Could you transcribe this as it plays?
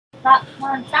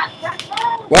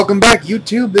Welcome back,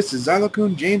 YouTube. This is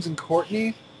Zylokun, James, and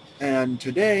Courtney, and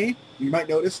today you might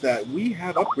notice that we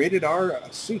have upgraded our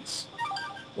suits.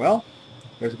 Well,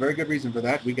 there's a very good reason for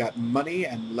that. We got money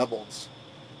and levels.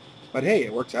 But hey,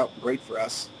 it works out great for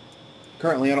us.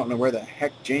 Currently, I don't know where the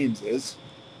heck James is.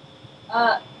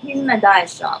 He's in the dye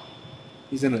shop.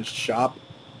 He's in a shop?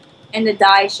 In the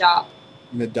dye shop.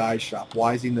 In the dye shop.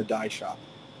 Why is he in the dye shop?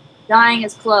 Dyeing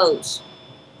his clothes.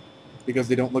 Because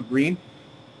they don't look green?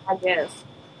 I guess.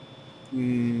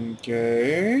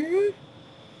 Okay.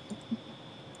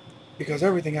 Because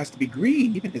everything has to be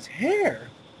green, even his hair.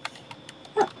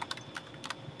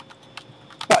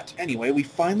 But anyway, we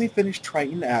finally finished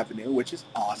Triton Avenue, which is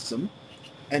awesome.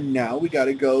 And now we got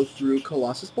to go through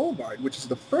Colossus Boulevard, which is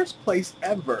the first place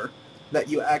ever that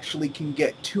you actually can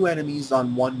get 2 enemies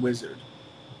on 1 wizard.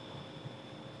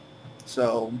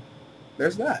 So,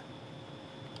 there's that.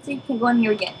 So you can go in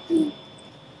here again.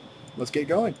 Let's get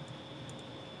going.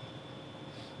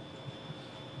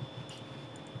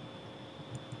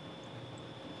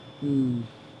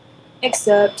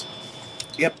 Except.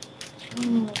 Yep.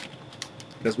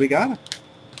 Because we got it.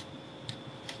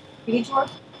 You get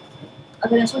yours?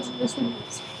 Okay, then switch to this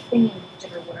thingy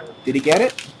or whatever. Did he get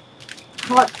it?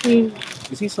 What to?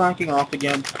 Is he slacking off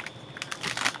again?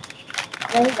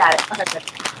 Yeah, he got it. Okay, good.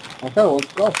 Okay, well,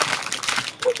 let's go.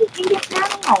 What did you eat it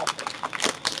now?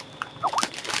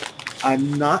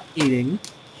 I'm not eating.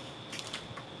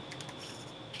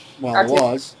 Well, I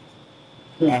was.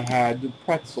 I had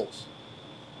pretzels.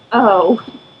 Oh.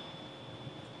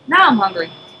 Now I'm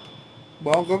hungry.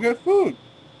 Well, go get food.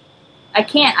 I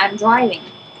can't. I'm driving.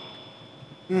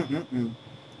 And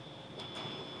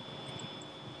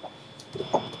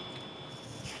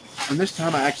this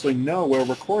time I actually know where we're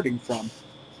recording from.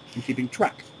 I'm keeping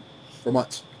track. For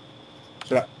once.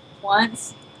 Shut up.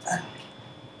 Once.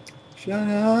 Shut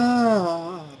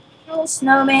up. Little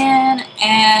snowman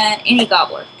and any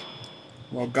gobbler.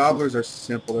 Well, gobblers are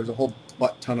simple. There's a whole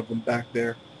butt-ton of them back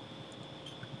there.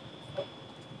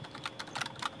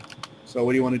 So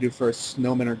what do you want to do first?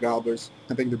 Snowmen or gobblers?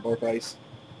 I think they're both ice.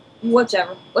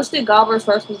 Whichever. Let's do gobblers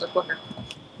first because they're quicker.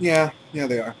 Yeah,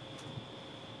 they are.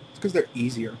 It's because they're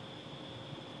easier.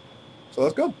 So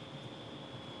let's go.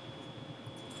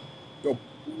 Go.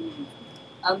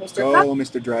 Oh, Mr. Go, Cup.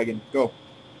 Mr. Dragon. Go.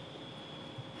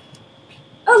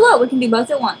 Oh, look. We can do both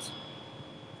at once.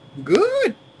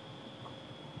 Good.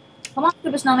 Come on,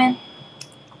 stupid snowman.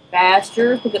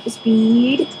 Faster. Pick up the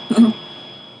speed.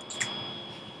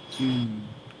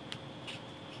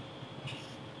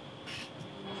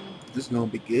 This is gonna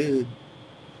be good.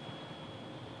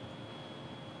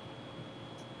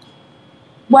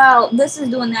 Well, this is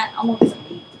doing that. I want some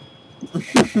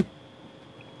eat.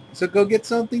 So go get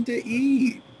something to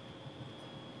eat.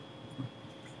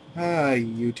 Hi,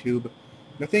 YouTube.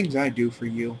 The things I do for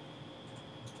you.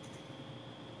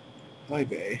 Oy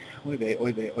vey, oy vey,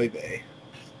 oy vey, oy vey.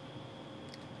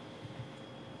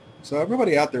 So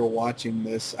everybody out there watching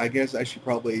this, I guess I should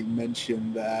probably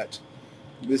mention that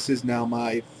this is now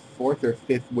my 4th or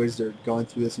 5th wizard going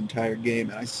through this entire game,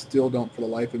 and I still don't for the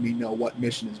life of me know what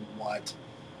mission is what.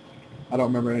 I don't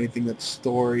remember anything that's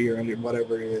story or any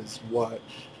whatever it is what.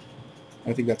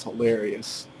 I think that's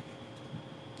hilarious.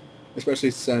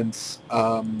 Especially since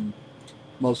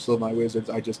most of my wizards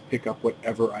I just pick up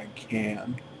whatever I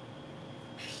can.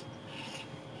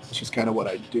 It's just kind of what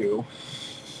I do.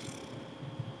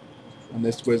 And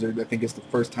this wizard, I think, is the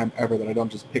first time ever that I don't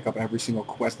just pick up every single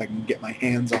quest I can get my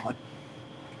hands on.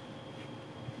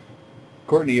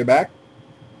 Courtney, you back?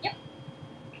 Yep.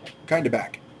 Kinda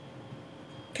back.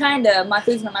 Kinda. My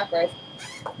food's in the microwave.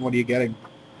 What are you getting?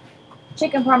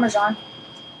 Chicken parmesan.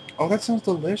 Oh, that sounds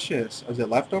delicious. Is it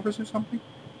leftovers or something?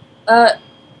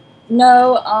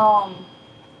 No,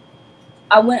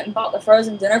 I went and bought the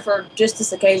frozen dinner for just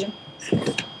this occasion.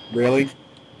 Really?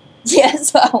 Yeah,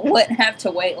 so I wouldn't have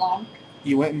to wait long.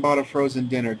 You went and bought a frozen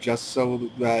dinner just so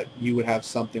that you would have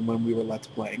something when we were Let's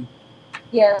Playing?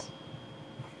 Yes.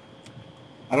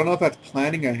 I don't know if that's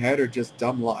planning ahead or just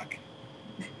dumb luck.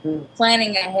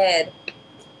 Planning ahead.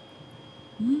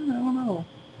 I don't know.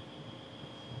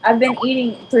 I've been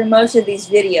eating through most of these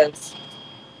videos.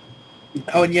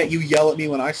 Oh, and yet you yell at me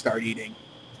when I start eating.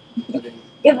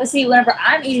 Yeah, but see, whenever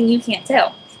I'm eating, you can't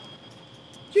tell.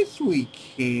 Yes, we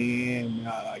can.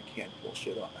 No, I can't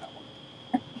bullshit on that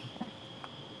one.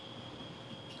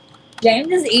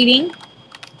 James is eating.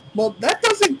 Well, that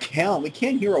doesn't count. We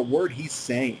can't hear a word he's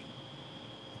saying.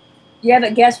 Yeah,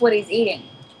 but guess what he's eating?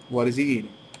 What is he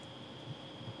eating?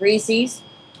 Reese's.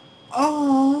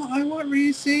 Oh, I want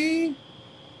Reese.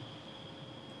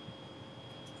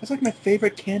 That's like my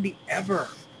favorite candy ever.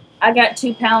 I got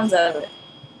 2 pounds of it.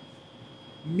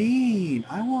 Mean.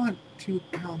 I want 2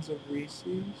 pounds of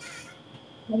Reese's.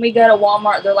 When we go to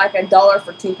Walmart, they're like $1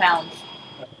 for 2 pounds.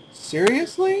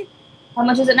 Seriously? How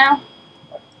much is it now?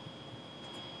 I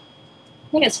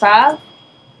think it's $5.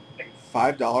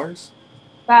 $5?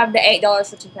 $5 to $8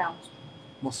 for 2 pounds.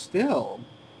 Well, still,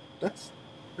 that's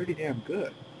pretty damn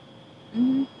good.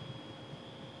 Mm-hmm.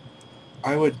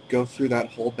 I would go through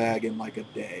that whole bag in like a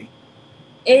day.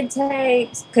 It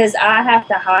takes, because I have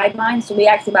to hide mine, so we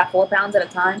actually buy 4 pounds at a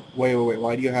time. Wait.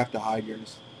 Why do you have to hide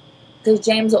yours? Because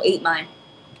James will eat mine.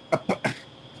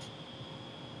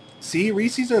 See,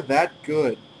 Reese's are that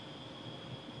good.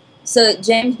 So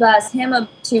James buys him a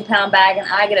 2 pound bag, and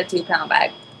I get a 2 pound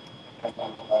bag.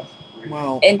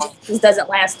 Well, and this doesn't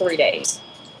last 3 days.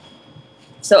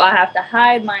 So I have to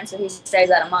hide mine so he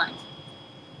stays out of mine.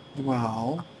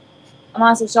 Wow. I'm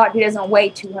honestly shocked he doesn't weigh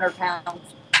 200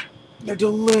 pounds. They're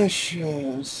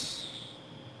delicious.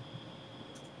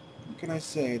 What can I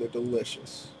say? They're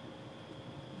delicious.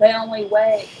 He only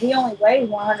weighs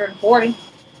 140.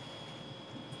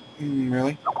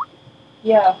 Really?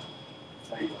 Yeah.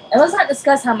 And let's not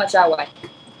discuss how much I weigh.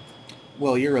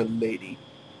 Well, you're a lady.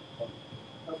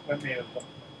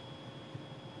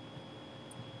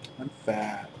 I'm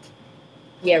fat.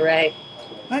 Yeah, right.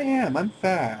 I am. I'm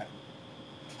fat.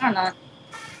 I'm not.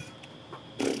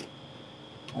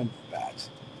 I'm fat.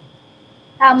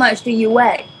 How much do you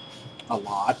weigh? A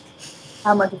lot.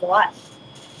 How much is a lot?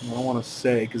 I don't want to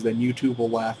say because then YouTube will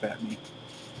laugh at me.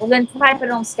 Well, then type it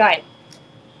on Skype.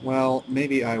 Well,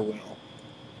 maybe I will.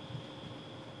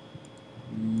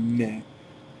 Meh.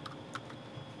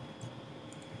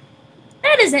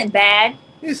 That isn't bad.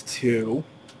 It's 2.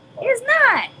 It's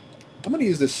not. I'm going to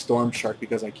use this Storm Shark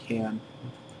because I can.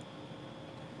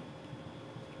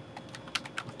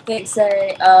 Let's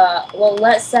say,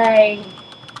 let's say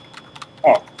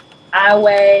I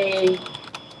weigh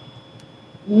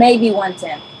maybe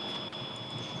 110.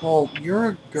 Well, you're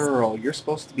a girl. You're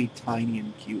supposed to be tiny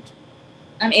and cute.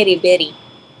 I'm itty bitty.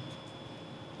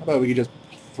 How about we could just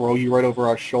throw you right over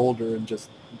our shoulder and just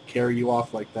carry you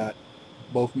off like that?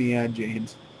 Both me and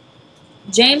James.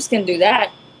 James can do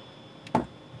that.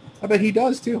 I bet he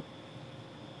does too.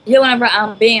 Yeah, whenever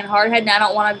I'm being hard-headed and I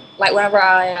don't want to, like whenever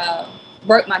I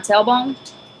broke my tailbone.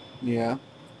 Yeah.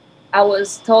 I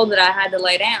was told that I had to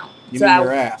lay down. You mean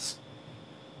your ass?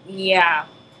 Yeah.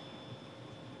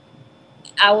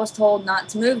 I was told not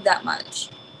to move that much.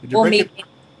 Did you break it?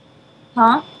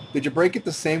 Huh? Did you break it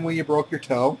the same way you broke your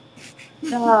toe?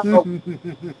 No.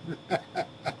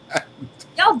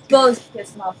 Y'all both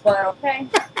kiss my butt, okay?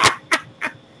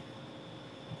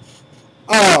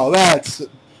 Oh, that's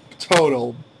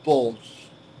total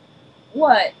bullshit.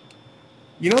 What?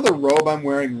 You know the robe I'm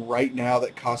wearing right now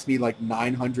that cost me like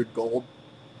 900 gold?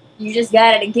 You just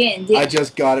got it again, didn't you? I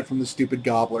just got it from the stupid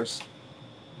gobblers.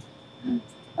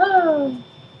 Oh.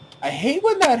 I hate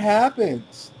when that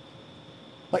happens.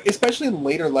 Like, especially in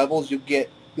later levels,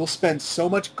 you'll spend so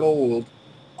much gold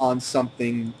on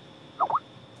something,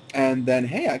 and then,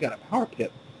 hey, I got a power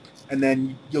pip. And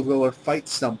then you'll go or fight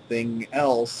something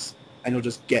else, and you'll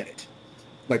just get it.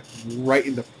 Like, right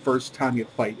in the first time you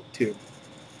fight it, too.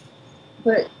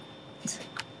 But,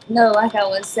 no, like I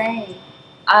was saying,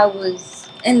 I was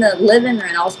in the living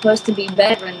room. I was supposed to be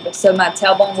bedridden so my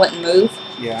tailbone wouldn't move.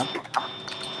 Yeah.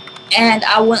 And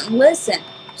I wouldn't listen.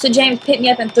 So James picked me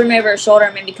up and threw me over his shoulder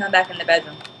and made me come back in the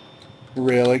bedroom.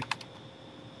 Really?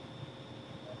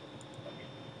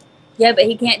 Yeah, but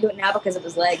he can't do it now because of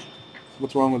his leg.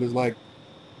 What's wrong with his leg?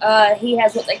 He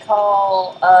has what they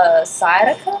call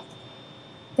sciatica.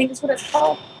 I think that's what it's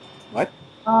called. What?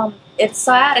 It's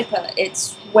sciatica.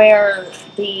 It's where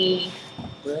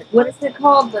what is it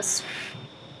called?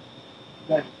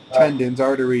 Tendons,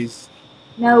 arteries.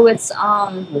 No, it's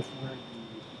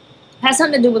has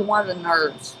something to do with one of the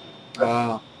nerves.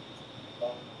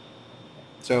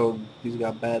 So he's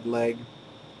got a bad leg.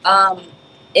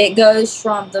 It goes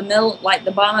from the middle, like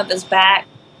the bottom of his back,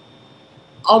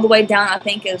 all the way down. I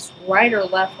think is right or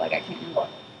left leg. I can't remember.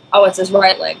 Oh, it's his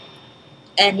right leg,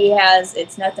 and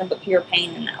it's nothing but pure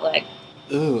pain in that leg.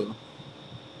 Ugh.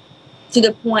 To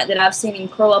the point that I've seen him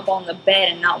curl up on the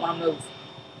bed and not want to move.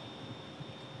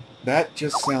 That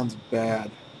just sounds bad.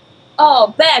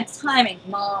 Oh, bad timing,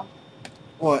 Mom.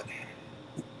 What?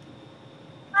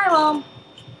 Hi, Mom.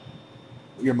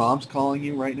 Your mom's calling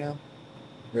you right now?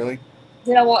 Really?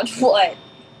 Did I watch what?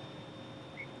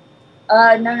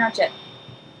 No, not yet.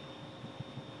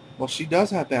 Well, she does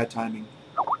have bad timing.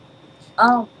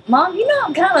 Mom, you know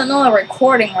I'm kind of on a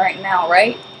recording right now,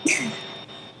 right?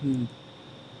 I'm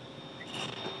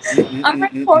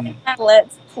recording my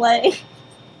Let's Play.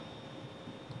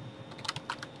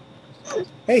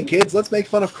 Hey, kids, let's make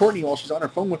fun of Courtney while she's on her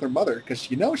phone with her mother, because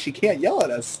you know she can't yell at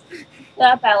us.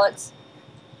 Shut up, Alex.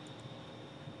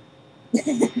 I'm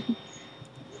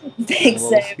Big a little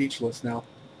save. speechless now.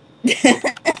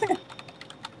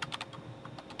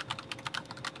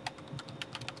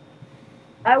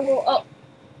 I will. Oh,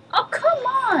 oh, come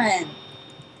on.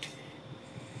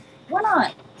 Why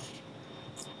not?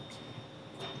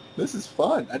 This is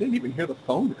fun. I didn't even hear the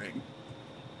phone ring.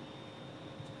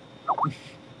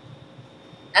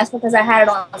 That's because I had it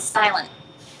on silent.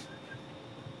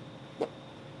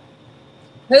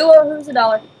 Who's a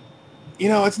dollar? You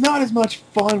know, it's not as much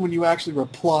fun when you actually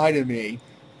reply to me.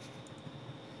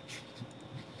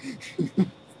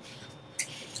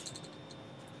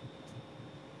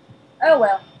 Oh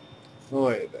well.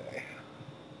 Oy vey.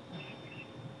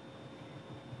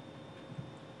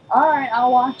 All right,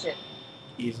 I'll watch it.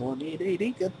 He's on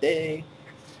a good day.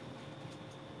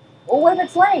 Well, what if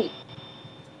it's late?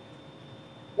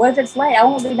 What if it's late? I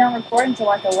won't be done recording till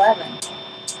like 11.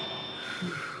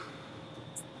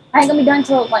 I ain't gonna be done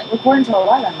till like recording till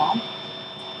 11, Mom.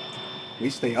 We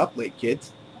stay up late,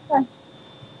 kids. Okay. All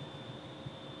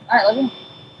right, love you.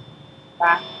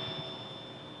 Bye.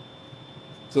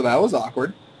 So that was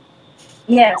awkward.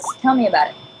 Yes, tell me about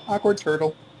it. Awkward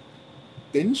turtle.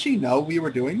 Didn't she know we were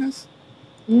doing this?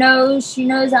 No, she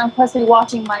knows I'm supposed to be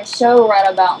watching my show right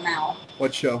about now.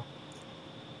 What show?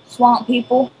 Swamp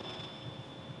People.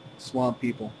 Swamp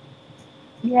People.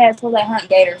 Yeah, it's where they hunt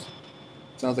gators.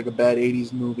 Sounds like a bad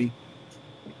 80s movie.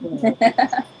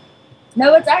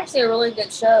 No, it's actually a really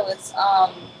good show. It's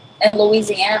in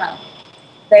Louisiana.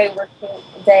 They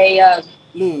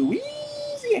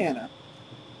Louisiana.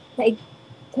 they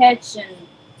catch and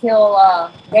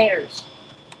kill gators.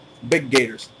 Big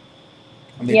gators.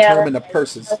 And they Yeah, turn them into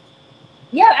purses.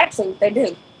 Yeah, actually, they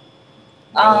do.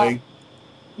 Really?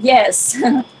 Yes.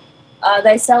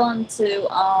 They sell them to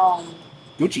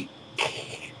Gucci.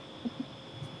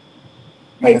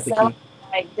 I they got the sell key. them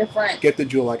like different Get the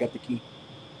jewel, I got the key.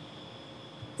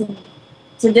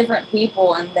 to different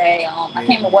people, and they I can't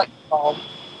remember what it's called.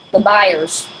 The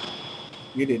buyers.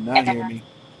 You did not hear me.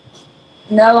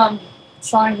 No, I'm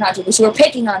trying not to, because you were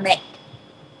picking on me.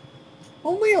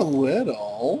 Only a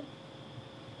little.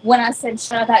 When I said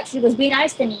shut up, actually, she goes, be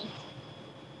nice to me.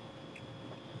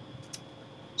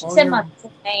 She said my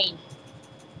name.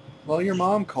 Well, your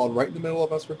mom called right in the middle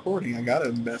of us recording. I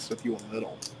gotta mess with you a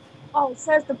little. Oh,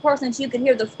 says the person you could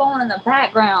hear the phone in the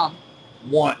background.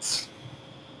 Once.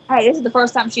 Hey, this is the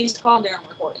first time she's called during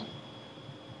recording.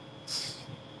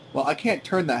 Well, I can't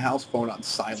turn the house phone on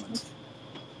silent.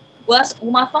 Well,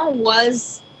 my phone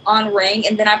was on ring,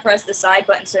 and then I pressed the side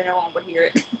button so no one would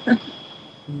hear it.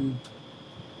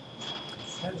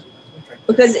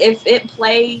 Because if it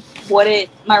played what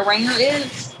my ringer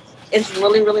is, it's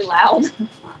really, really loud.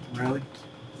 Really?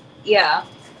 Yeah.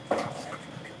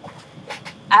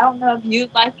 I don't know if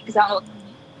you'd like it, because I don't know.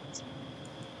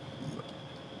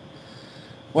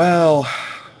 Well.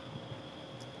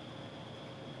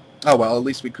 Oh, well, at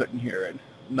least we couldn't hear it.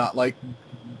 Not like,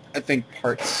 I think,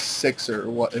 part 6 or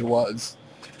what it was.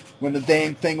 When the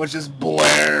dang thing was just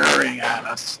blaring at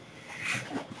us.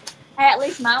 Hey, at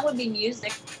least mine would be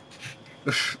music.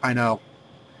 I know.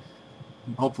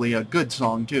 Hopefully a good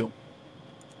song, too.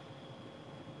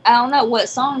 I don't know what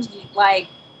songs you like.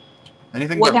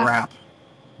 Anything but rap.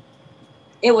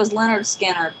 It was Leonard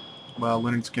Skinner. Well,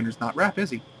 Leonard Skinner's not rap,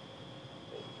 is he?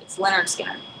 It's Leonard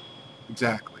Skinner.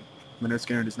 Exactly. Leonard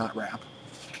Skinner does not rap.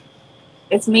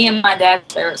 It's me and my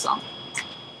dad's favorite song.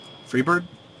 Freebird?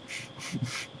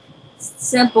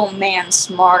 Simple Man,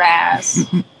 smart ass.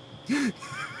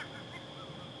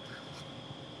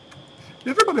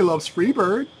 Everybody loves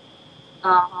Freebird.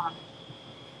 Uh-huh.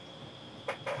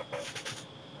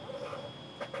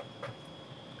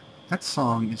 That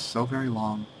song is so very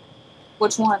long.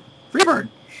 Which one? Freebird.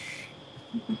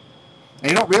 And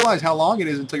you don't realize how long it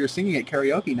is until you're singing at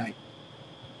karaoke night.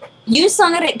 You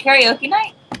sung it at karaoke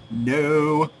night?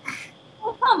 No.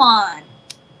 Well, come on.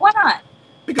 Why not?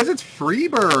 Because it's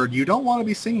Freebird. You don't want to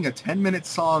be singing a 10-minute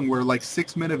song where like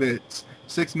 6 minutes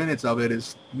of it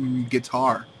is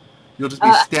guitar. You'll just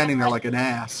be standing there like an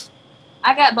ass.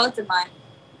 I got both of mine.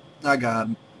 I got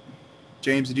it.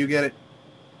 James, did you get it?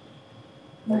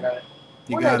 I got it.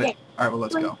 You got it? All right, well,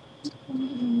 let's go.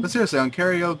 But seriously, on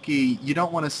karaoke, you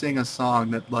don't want to sing a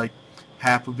song that, like,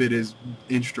 half of it is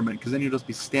instrument, because then you'll just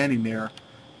be standing there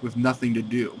with nothing to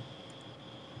do.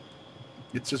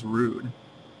 It's just rude.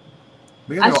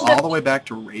 We gotta go all the way back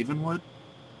to Ravenwood?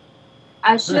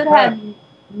 I should have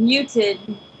muted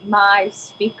my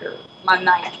speaker, my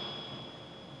mic.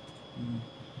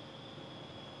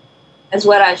 That's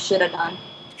what I should have done.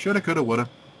 Shoulda, coulda, woulda.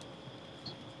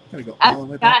 Gotta go I all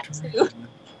the way back to forgot to.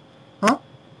 Huh?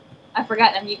 I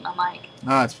forgot to mute my mic.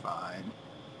 No, it's fine.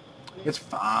 It's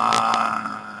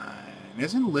fine.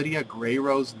 Isn't Lydia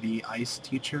Grayrose the ice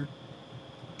teacher?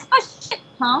 Oh, shit.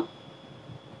 Huh?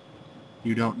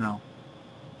 You don't know.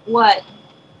 What?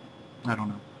 I don't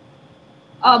know.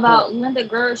 Oh, about Linda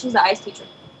Gurr. She's the ice teacher.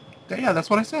 Yeah, that's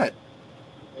what I said.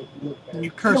 And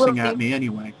you're cursing at me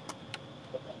anyway.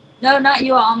 No, not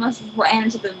you. I almost ran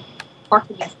into the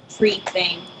parking tree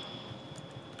thing.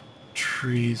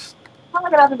 Trees. I'm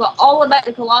gonna have to go all the way back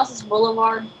to Colossus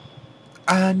Boulevard.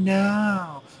 I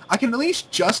know. I can at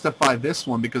least justify this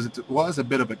one because it was a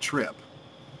bit of a trip.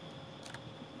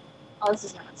 Oh, this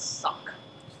is gonna suck.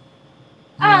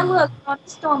 Ah, look, on the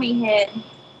stormy head.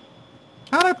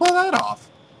 How'd I pull that off?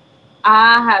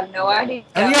 I have no idea.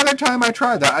 Any other time I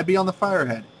tried that, I'd be on the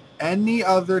firehead. Any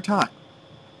other time.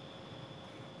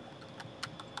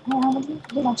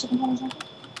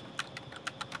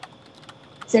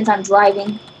 Since I'm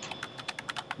driving.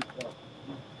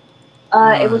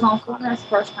 It was on Coolness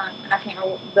first time, and I can't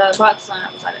remember the rock sign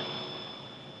up beside it.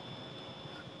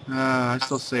 I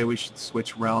still say we should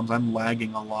switch realms. I'm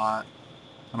lagging a lot.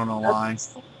 I don't know why.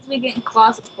 As we get in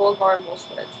Colossus Boulevard, we'll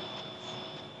switch.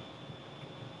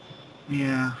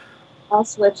 Yeah. I'll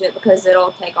switch it because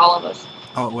it'll take all of us.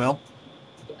 Oh, it will?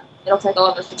 Yeah, it'll take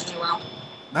all of us to the new realm.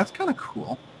 That's kind of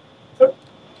cool.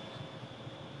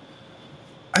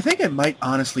 I think it might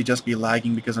honestly just be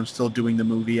lagging because I'm still doing the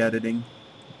movie editing.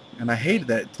 And I hate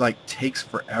that it, like, takes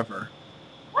forever.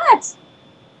 What?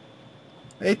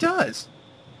 It does.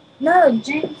 No,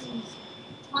 James is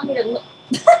telling me to look.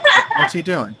 What's he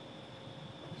doing?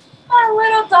 My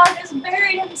little dog has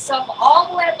buried himself all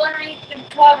the way up underneath the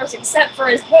covers except for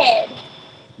his head.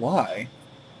 Why?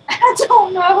 I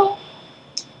don't know.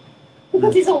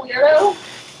 Because he's a weirdo.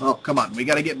 Oh, come on. We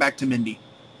gotta get back to Mindy.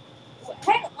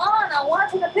 Hang on, I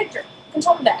want to take a picture.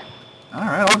 Control me back.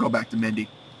 Alright, I'll go back to Mindy.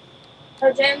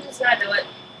 So James is gonna do it.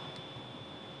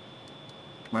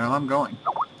 Well, I'm going.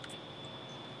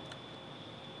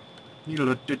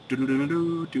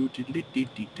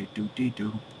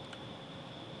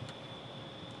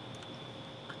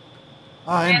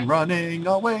 I'm running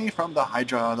away from the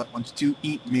Hydra that wants to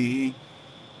eat me.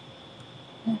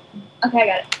 Okay, I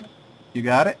got it. You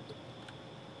got it?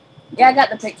 Yeah, I got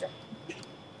the picture.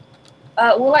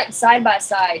 We're like side by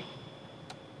side.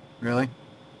 Really?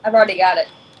 I've already got it.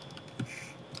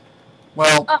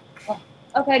 Well...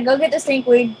 Okay, go get the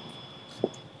stinkweed.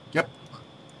 Yep.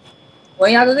 Well,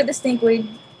 y'all go get the stinkweed.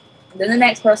 Then the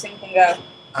next person can go.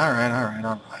 Alright.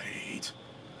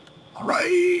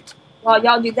 Alright. While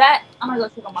y'all do that, I'm gonna go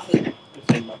check on my food.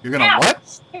 You're gonna Ow!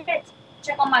 what? Shit.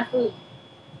 Check on my food.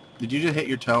 Did you just hit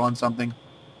your toe on something?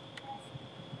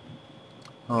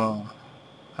 Oh,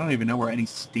 I don't even know where any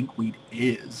stinkweed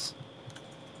is.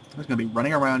 I'm just gonna be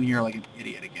running around here like an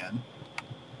idiot again.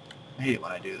 I hate it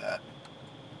when I do that.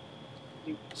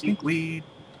 Stinkweed,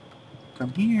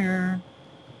 come here.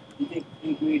 You think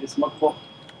stinkweed is smokable?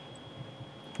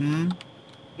 Hmm?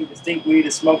 You think the stinkweed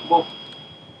is smokable?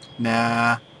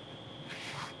 Nah.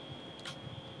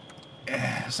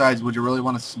 Besides, would you really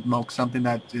want to smoke something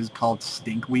that is called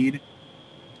stinkweed?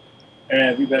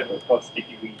 We better go call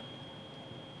sticky weed.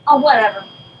 Oh, whatever.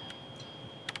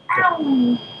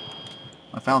 Ow.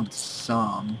 I found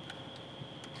some.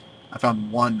 I found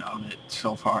one of it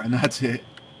so far, and that's it.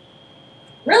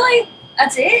 Really?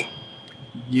 That's it?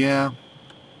 Yeah.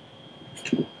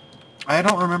 I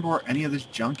don't remember where any of this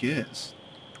junk is.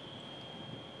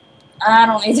 I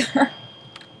don't either.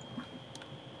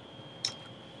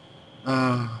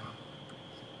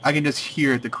 I can just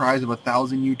hear the cries of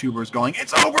 1,000 YouTubers going,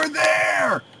 "It's over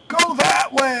there! Go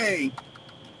that way!"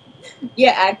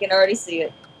 Yeah, I can already see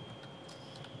it.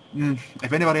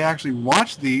 If anybody actually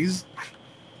watched these...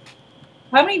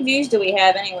 How many views do we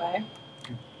have anyway?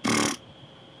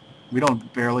 We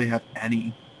don't barely have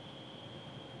any.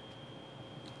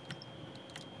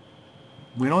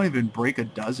 We don't even break a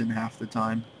dozen half the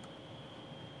time.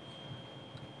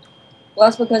 Well,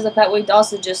 that's because of that we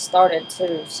also just started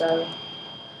too, so...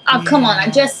 Oh, come on, I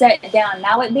just sat it down.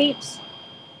 Now it beeps?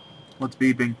 What's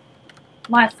beeping?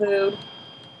 My food.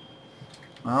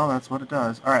 Well, that's what it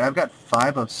does. Alright, I've got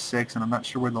 5 of 6, and I'm not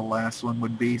sure where the last one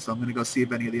would be, so I'm going to go see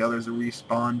if any of the others are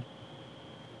respawned.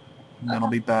 And then I'll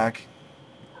be back.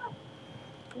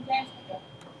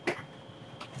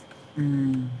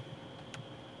 And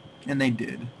they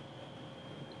did.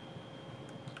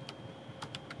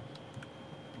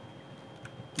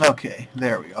 Okay,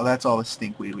 there we go. That's all the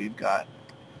stinkweed we've got.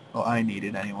 Well, I need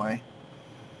it anyway.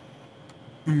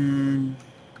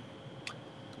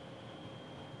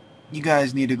 You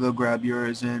guys need to go grab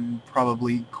yours, and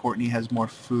probably Courtney has more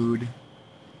food.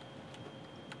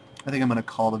 I think I'm going to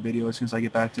call the video as soon as I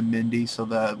get back to Mindy so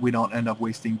that we don't end up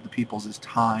wasting the people's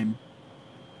time.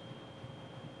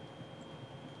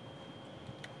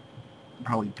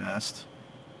 Probably best.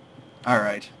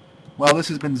 Alright. Well, this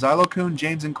has been Zylokun,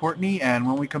 James, and Courtney, and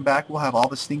when we come back, we'll have all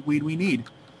the stinkweed we need.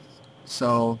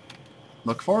 So,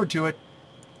 look forward to it,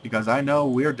 because I know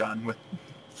we're done with...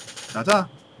 Ta-ta!